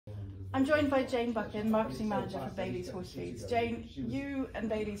I'm joined by Jane Buchan, Marketing Manager for Bailey's Horse Feeds. Jane, you and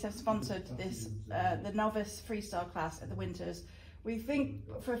Bailey's have sponsored this, the novice freestyle class at the Winters. We think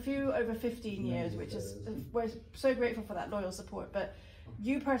for over 15 years, which is, we're so grateful for that loyal support, but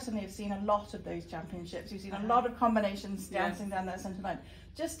you personally have seen a lot of those championships. You've seen a lot of combinations dancing down that centre line.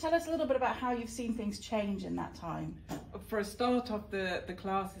 Just tell us a little bit about how you've seen things change in that time. For a start off, the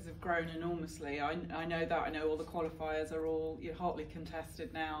classes have grown enormously. I know that. I know all the qualifiers are all hotly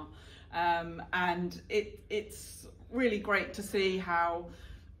contested now. And it's really great to see how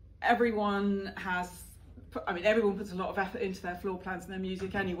everyone everyone puts a lot of effort into their floor plans and their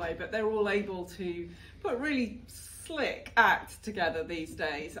music anyway, but they're all able to put really slick act together these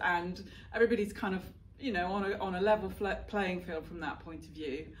days, and everybody's kind of on a level playing field from that point of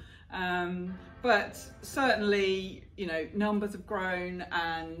view. But certainly numbers have grown,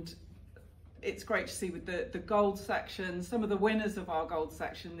 and it's great to see with the gold section, some of the winners of our gold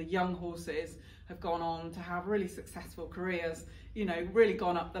section, the young horses, have gone on to have really successful careers, really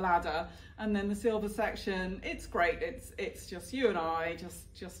gone up the ladder. And then the silver section, it's great. It's just you and I,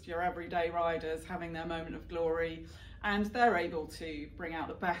 just your everyday riders having their moment of glory, and they're able to bring out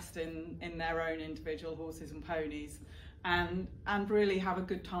the best in their own individual horses and ponies, and really have a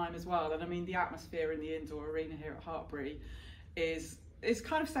good time as well. And I mean, the atmosphere in the indoor arena here at Hartpury is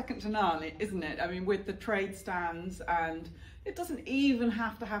kind of second to none, isn't it? I mean, with the trade stands, and it doesn't even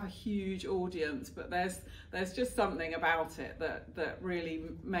have to have a huge audience, but there's just something about it that really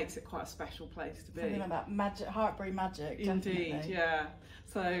makes it quite a special place to be. Something about magic, Hartpury magic. Indeed, definitely. Yeah.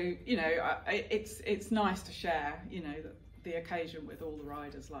 So it's nice to share the occasion with all the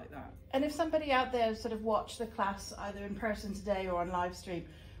riders like that. And if somebody out there sort of watched the class either in person today or on live stream,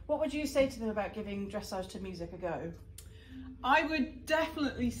 what would you say to them about giving dressage to music a go? I would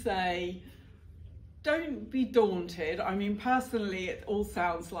definitely say, don't be daunted. I mean, personally, it all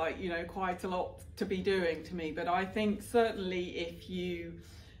sounds like, quite a lot to be doing to me, but I think certainly if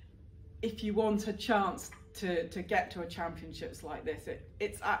you want a chance to get to a championships like this,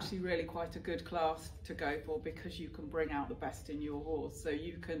 it's actually really quite a good class to go for, because you can bring out the best in your horse. So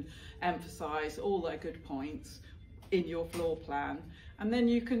you can emphasize all their good points in your floor plan, and then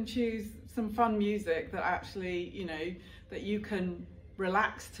you can choose some fun music that actually, that you can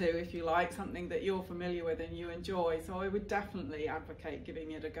relax to, if you like, something that you're familiar with and you enjoy. So I would definitely advocate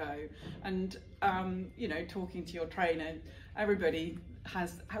giving it a go. And talking to your trainer, everybody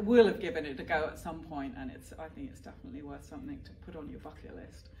will have given it a go at some point, and I think it's definitely worth something to put on your bucket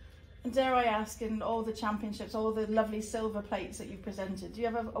list. And dare I ask, in all the championships, all the lovely silver plates that you've presented, do you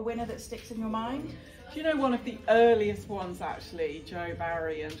have a winner that sticks in your mind? Do you know one of the earliest ones, actually, Jo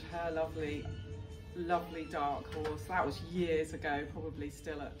Barry and her lovely dark horse? That was years ago, probably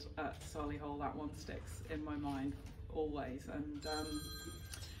still at Solihull. That one sticks in my mind always. And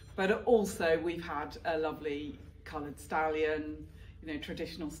but also we've had a lovely coloured stallion,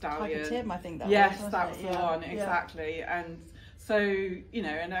 traditional stallion. Like a Tim, I think that was. Yes, that was the one, yeah. exactly. And so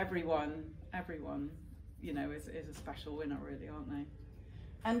and everyone is a special winner, really, aren't they?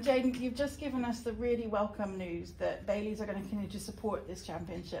 And Jane, you've just given us the really welcome news that Bailey's are going to continue to support this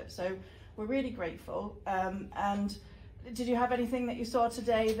championship. So we're really grateful. And did you have anything that you saw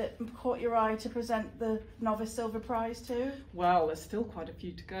today that caught your eye to present the Novice Silver Prize to? Well, there's still quite a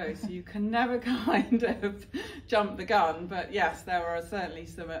few to go, so you can never kind of jump the gun. But yes, there are certainly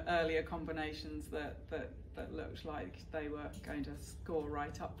some earlier combinations that looked like they were going to score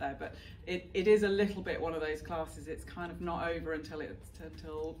right up there. But it is a little bit one of those classes. It's kind of not over until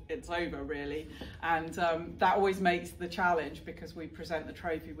it's over, really. And that always makes the challenge, because we present the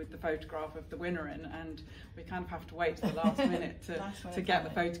trophy with the photograph of the winner in, and we kind of have to wait till the last minute to get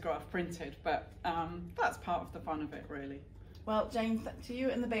the photograph printed. But that's part of the fun of it, really. Well, Jane, to you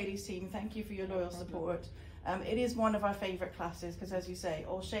and the Bailey's team, thank you for your loyal support. It is one of our favourite classes, because, as you say,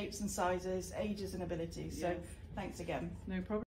 all shapes and sizes, ages and abilities. So thanks again. No problem.